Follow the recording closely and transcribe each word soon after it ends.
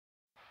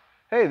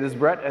Hey, this is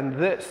Brett, and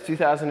this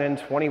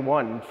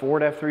 2021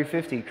 Ford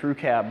F350 Crew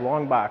Cab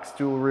Long Box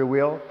Dual Rear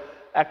Wheel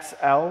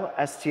XL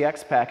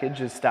STX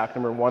package is stock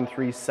number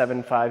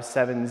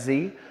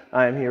 13757Z.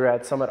 I am here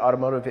at Summit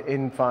Automotive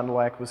in Fond du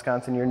Lac,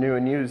 Wisconsin, your new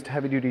and used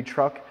heavy-duty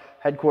truck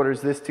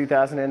headquarters. This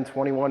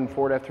 2021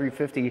 Ford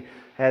F350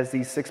 has the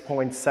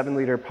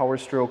 6.7-liter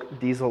Powerstroke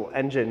diesel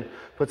engine,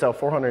 puts out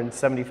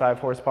 475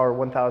 horsepower,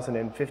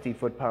 1,050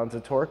 foot-pounds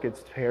of torque.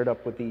 It's paired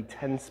up with the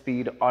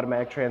 10-speed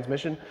automatic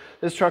transmission.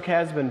 This truck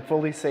has been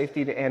fully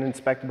safetied and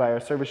inspected by our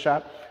service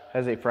shop,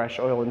 has a fresh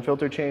oil and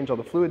filter change. All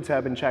the fluids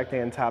have been checked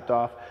and topped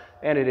off,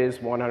 and it is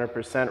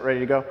 100% ready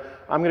to go.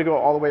 I'm gonna go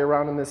all the way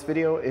around in this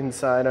video,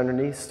 inside,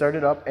 underneath, start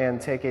it up,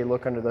 and take a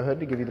look under the hood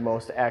to give you the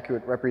most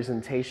accurate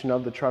representation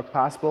of the truck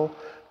possible.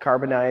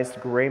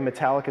 Carbonized gray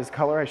metallic is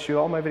color. I shoot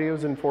all my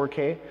videos in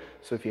 4K,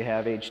 so if you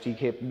have HD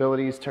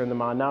capabilities, turn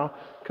them on now,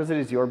 because it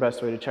is your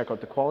best way to check out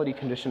the quality,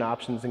 condition,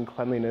 options, and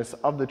cleanliness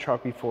of the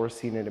truck before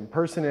seeing it in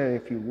person. And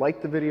if you like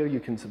the video,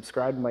 you can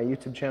subscribe to my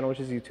YouTube channel, which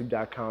is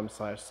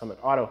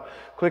youtube.com/summitauto.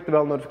 Click the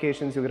bell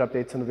notifications, you'll get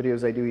updates on the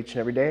videos I do each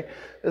and every day,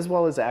 as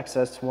well as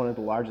access to one of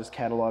the largest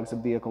catalogs of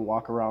vehicle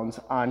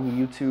walkarounds on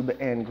YouTube,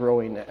 and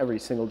growing every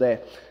single day.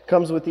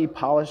 Comes with the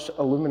polished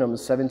aluminum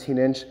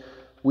 17-inch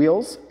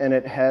wheels, and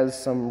it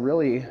has some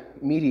really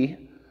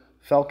meaty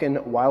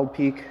Falken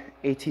Wildpeak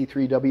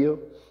AT3W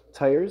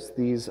tires.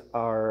 These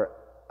are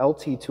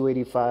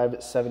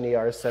LT285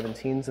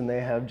 70R17s, and they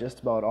have just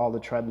about all the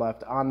tread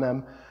left on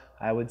them.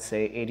 I would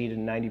say 80 to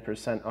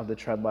 90% of the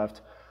tread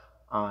left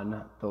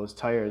on those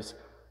tires.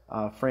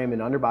 Frame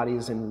and underbody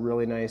is in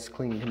really nice,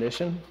 clean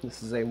condition.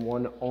 This is a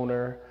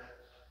one-owner,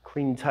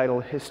 clean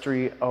title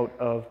history out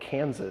of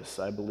Kansas,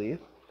 I believe.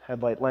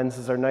 Headlight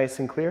lenses are nice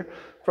and clear.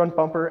 Front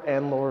bumper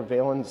and lower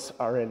valence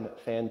are in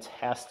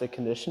fantastic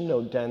condition.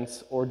 No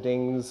dents or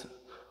dings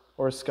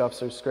or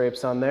scuffs or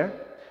scrapes on there.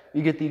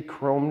 You get the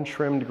chrome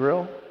trimmed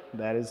grille.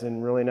 That is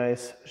in really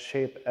nice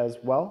shape as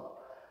well.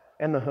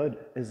 And the hood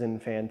is in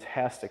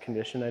fantastic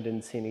condition. I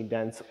didn't see any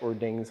dents or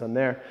dings on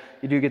there.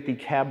 You do get the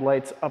cab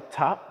lights up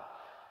top.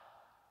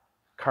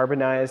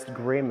 Carbonized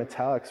gray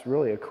metallic's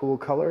really a cool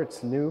color.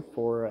 It's new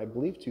for, I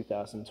believe,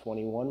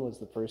 2021 was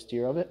the first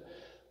year of it.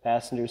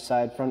 Passenger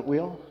side front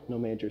wheel, no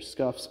major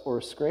scuffs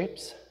or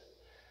scrapes.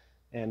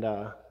 And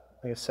like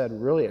I said,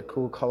 really a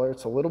cool color.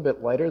 It's a little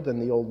bit lighter than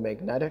the old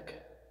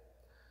magnetic.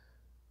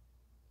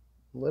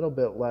 A little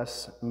bit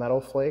less metal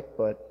flake,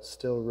 but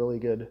still really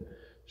good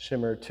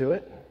shimmer to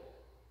it.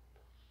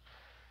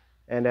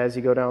 And as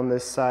you go down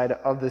this side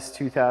of this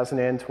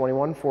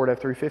 2021 Ford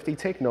F350,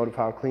 take note of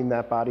how clean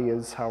that body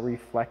is, how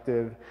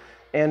reflective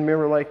and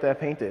mirror-like that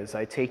paint is.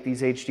 I take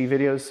these HD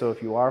videos, so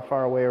if you are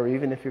far away or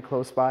even if you're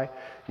close by,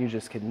 you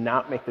just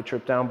cannot make the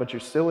trip down, but you're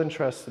still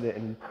interested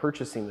in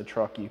purchasing the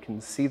truck, you can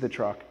see the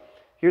truck,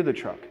 hear the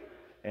truck,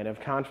 and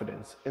have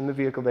confidence in the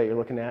vehicle that you're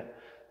looking at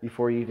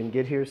before you even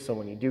get here. So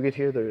when you do get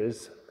here,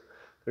 there's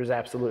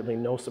absolutely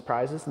no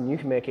surprises, and you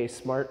can make a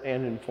smart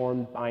and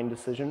informed buying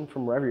decision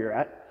from wherever you're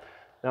at.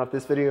 Now, if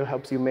this video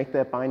helps you make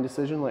that buying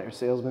decision, let your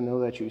salesman know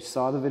that you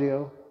saw the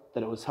video,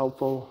 that it was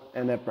helpful,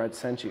 and that Brett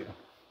sent you.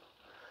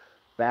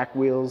 Back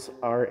wheels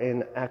are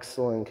in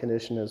excellent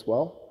condition as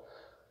well.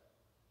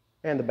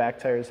 And the back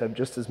tires have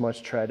just as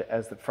much tread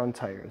as the front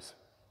tires.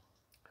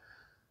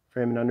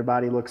 Frame and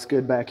underbody looks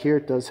good back here.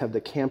 It does have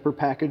the camper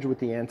package with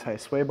the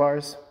anti-sway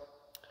bars.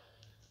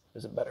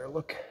 There's a better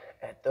look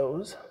at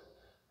those.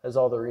 Has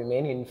all the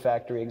remaining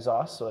factory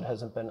exhaust, so it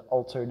hasn't been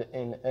altered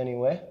in any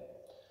way.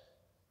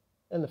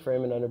 And the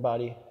frame and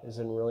underbody is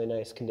in really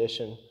nice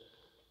condition.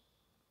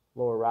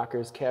 Lower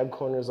rockers, cab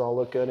corners all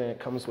look good, and it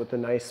comes with the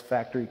nice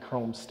factory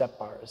chrome step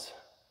bars.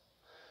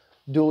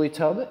 Dually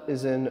tub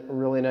is in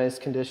really nice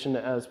condition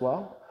as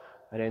well.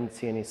 I didn't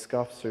see any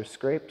scuffs or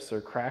scrapes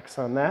or cracks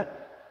on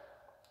that.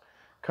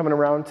 Coming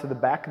around to the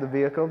back of the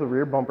vehicle, the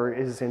rear bumper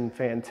is in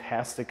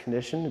fantastic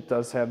condition. It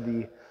does have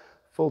the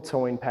full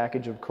towing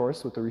package, of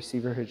course, with the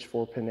receiver hitch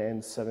 4-pin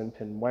and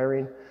 7-pin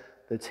wiring.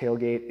 The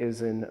tailgate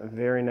is in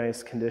very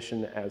nice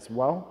condition as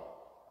well.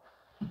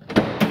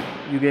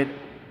 You get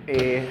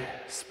a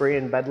spray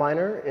and bed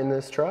liner in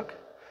this truck.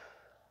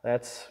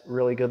 That's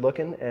really good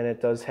looking, and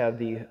it does have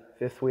the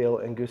fifth wheel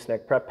and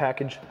gooseneck prep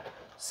package,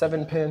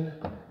 7-pin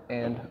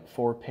and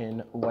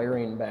 4-pin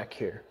wiring back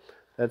here.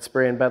 That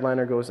spray and bed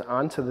liner goes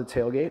onto the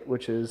tailgate,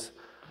 which is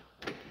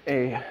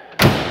a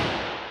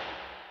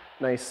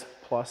nice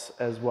plus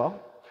as well.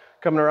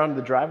 Coming around to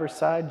the driver's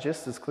side,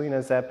 just as clean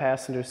as that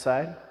passenger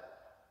side.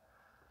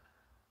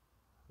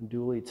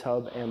 Dually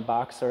tub and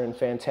box are in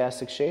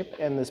fantastic shape,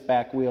 and this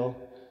back wheel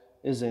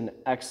is in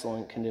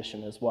excellent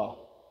condition as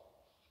well.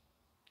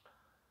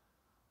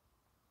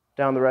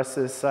 Down the rest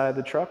of this side of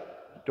the truck,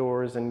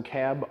 doors and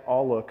cab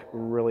all look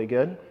really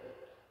good.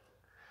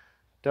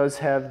 Does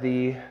have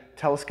the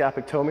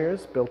telescopic tow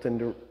mirrors built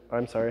into,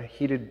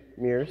 heated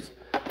mirrors.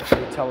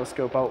 They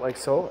telescope out like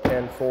so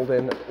and fold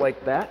in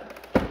like that.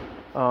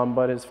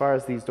 But as far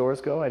as these doors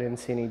go, I didn't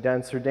see any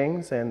dents or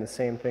dings, and the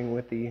same thing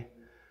with the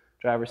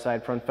driver's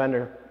side front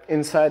fender.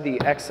 Inside, the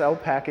XL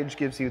package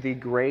gives you the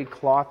gray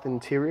cloth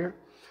interior.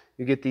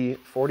 You get the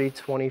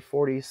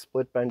 40-20-40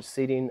 split bench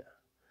seating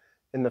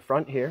in the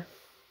front here.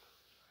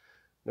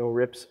 No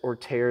rips or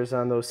tears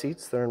on those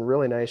seats. They're in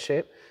really nice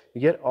shape.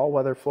 You get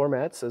all-weather floor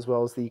mats as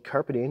well as the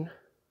carpeting,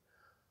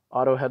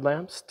 auto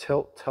headlamps,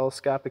 tilt,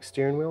 telescopic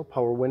steering wheel,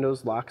 power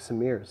windows, locks, and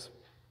mirrors.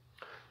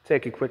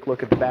 Take a quick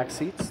look at the back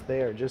seats.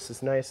 They are just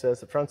as nice as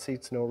the front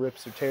seats, no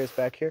rips or tears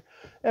back here.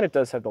 And it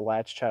does have the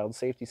Latch child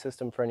safety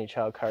system for any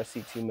child car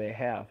seats you may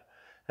have.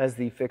 It has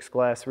the fixed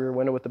glass rear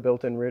window with the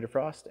built-in rear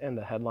defrost, and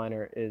the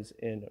headliner is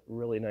in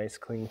really nice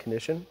clean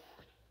condition.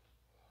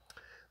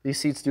 These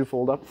seats do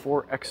fold up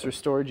for extra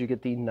storage. You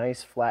get the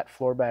nice flat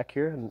floor back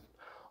here, and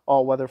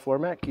all-weather floor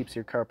mat keeps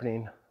your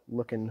carpeting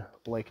looking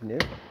like new.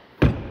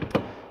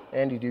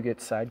 And you do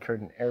get side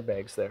curtain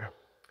airbags there.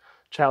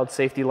 Child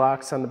safety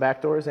locks on the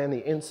back doors, and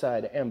the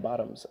inside and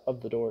bottoms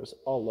of the doors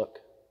all look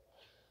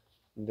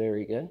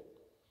very good.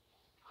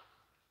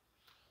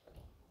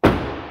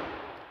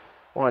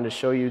 Wanted to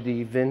show you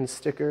the VIN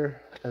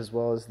sticker as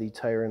well as the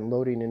tire and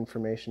loading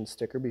information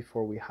sticker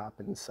before we hop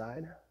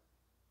inside.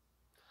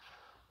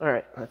 All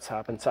right, let's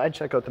hop inside,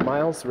 check out the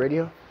miles,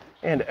 radio,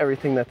 and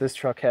everything that this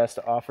truck has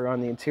to offer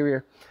on the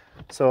interior.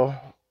 So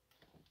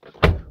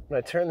when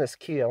I turn this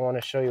key, I want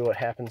to show you what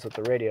happens with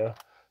the radio.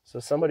 So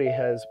somebody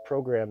has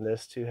programmed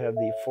this to have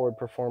the Ford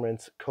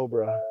Performance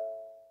Cobra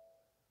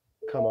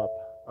come up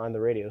on the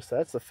radio. So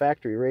that's the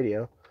factory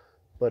radio,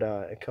 but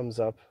it comes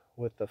up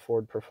with the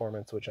Ford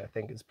Performance, which I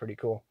think is pretty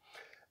cool.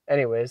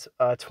 Anyways,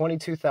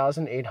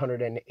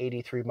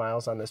 22,883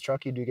 miles on this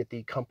truck. You do get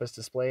the compass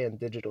display and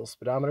digital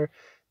speedometer.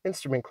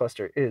 Instrument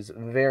cluster is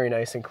very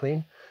nice and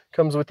clean.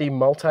 Comes with the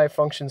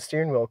multi-function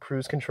steering wheel,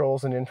 cruise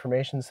controls and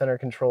information center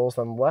controls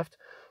on the left,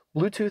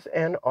 Bluetooth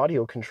and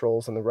audio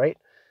controls on the right.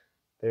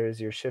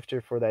 There's your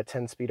shifter for that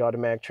 10-speed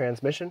automatic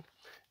transmission.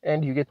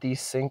 And you get the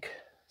sync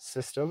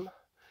system,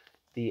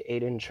 the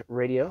 8-inch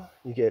radio.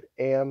 You get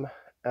AM,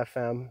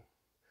 FM,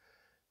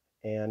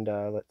 and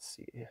let's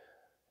see,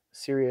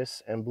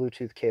 Sirius and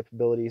Bluetooth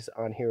capabilities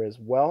on here as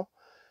well.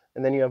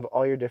 And then you have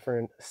all your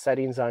different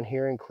settings on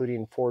here,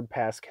 including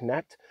FordPass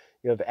Connect.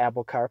 You have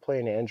Apple CarPlay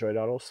and Android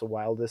Auto, so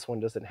while this one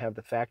doesn't have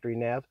the factory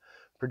nav,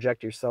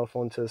 project your cell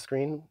phone to the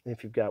screen.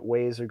 If you've got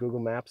Waze or Google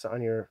Maps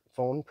on your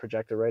phone,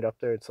 project it right up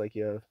there. It's like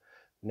you have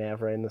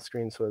nav right in the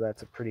screen, so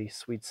that's a pretty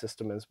sweet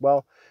system as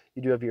well.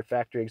 You do have your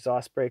factory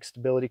exhaust brake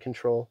stability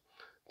control.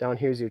 Down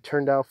here is your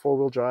turn-down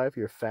four-wheel drive,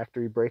 your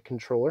factory brake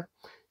controller.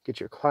 Get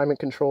your climate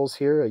controls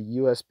here, a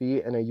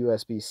USB and a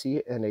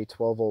USB-C, and a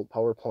 12-volt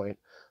power point.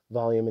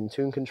 Volume and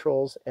tune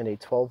controls, and a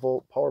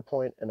 12-volt power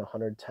point and a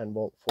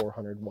 110-volt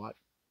 400-watt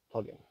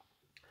plug-in.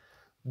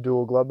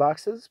 Dual glove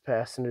boxes,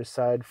 passenger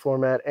side floor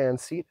mat and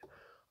seat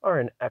are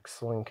in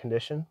excellent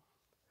condition.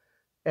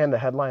 And the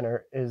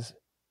headliner is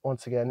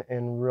once again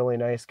in really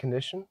nice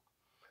condition.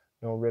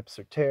 No rips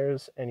or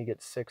tears, and you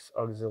get 6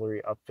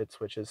 auxiliary upfit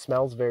switches.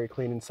 Smells very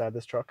clean inside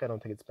this truck. I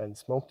don't think it's been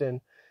smoked in.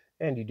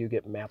 And you do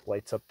get map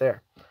lights up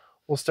there.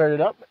 We'll start it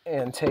up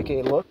and take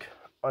a look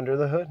under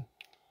the hood.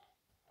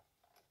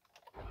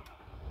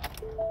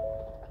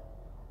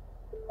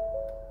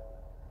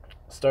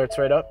 Starts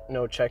right up,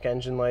 no check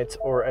engine lights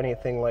or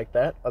anything like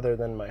that other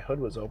than my hood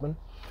was open.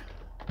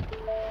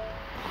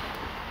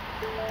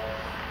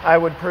 I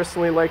would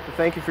personally like to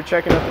thank you for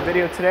checking out the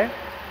video today,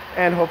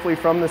 and hopefully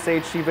from this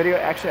HD video,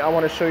 actually I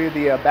want to show you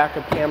the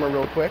backup camera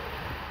real quick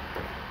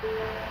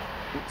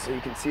so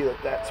you can see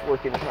that that's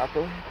working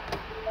properly,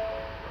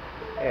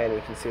 and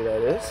you can see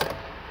that it is.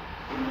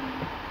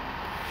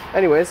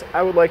 Anyways,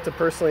 I would like to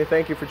personally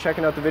thank you for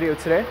checking out the video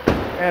today,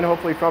 and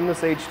hopefully from this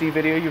HD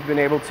video you've been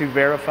able to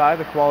verify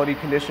the quality,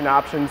 condition,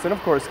 options, and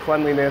of course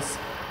cleanliness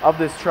of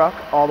this truck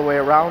all the way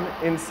around,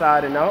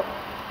 inside and out.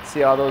 See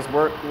how those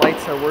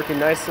lights are working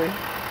nicely.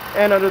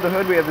 And under the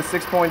hood we have the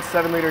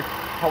 6.7 liter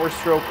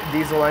Powerstroke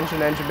diesel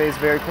engine. Engine bay is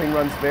very clean,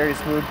 runs very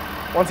smooth.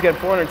 Once again,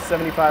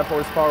 475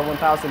 horsepower,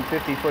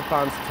 1,050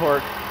 foot-pounds of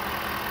torque.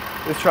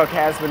 This truck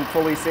has been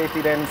fully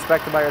safetied and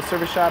inspected by our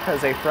service shop,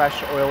 has a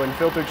fresh oil and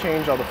filter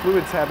change. All the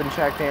fluids have been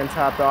checked and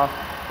topped off,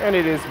 and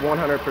it is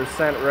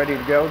 100% ready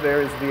to go.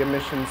 There is the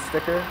emissions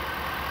sticker.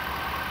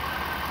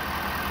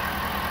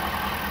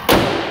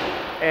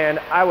 And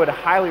I would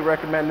highly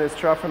recommend this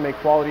truck from a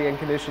quality and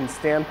condition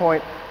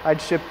standpoint.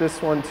 I'd ship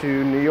this one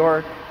to New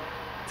York,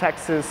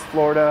 Texas,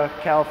 Florida,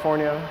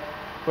 California.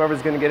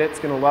 Whoever's gonna get it is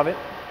gonna love it.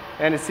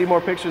 And to see more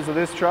pictures of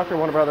this truck or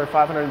one of our other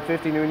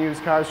 550 new and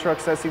used cars,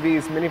 trucks,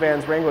 SUVs,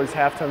 minivans, Wranglers,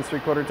 half tons,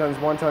 3/4 tons,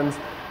 1 tons,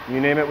 you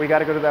name it, we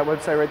gotta go to that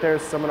website right there,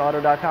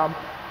 summitauto.com.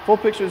 Full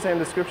pictures and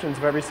descriptions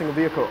of every single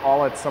vehicle,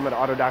 all at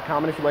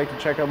summitauto.com. And if you'd like to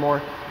check out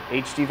more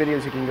HD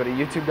videos, you can go to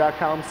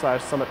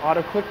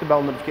youtube.com/summitauto. Click the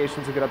bell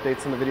notifications to get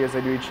updates on the videos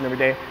I do each and every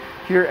day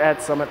here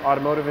at Summit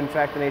Automotive. In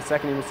fact, in a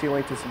second you will see a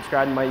link to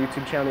subscribe to my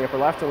YouTube channel in the upper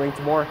left, a link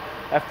to more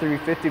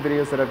F350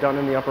 videos that I've done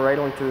in the upper right,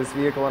 a link to this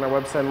vehicle on our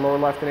website in the lower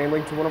left, and a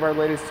link to one of our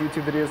latest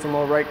YouTube videos in the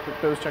lower right.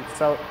 Click those, check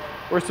us out.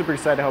 We're super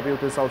excited to help you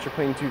with this ultra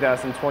clean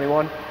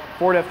 2021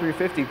 Ford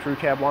F350 Crew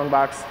Cab Long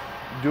Box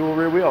dual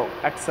rear wheel,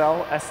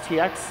 XL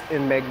STX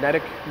in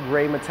magnetic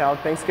gray metallic.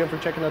 Thanks again for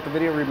checking out the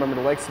video. Remember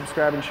to like,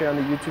 subscribe, and share on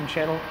the YouTube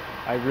channel.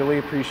 I really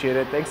appreciate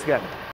it. Thanks again.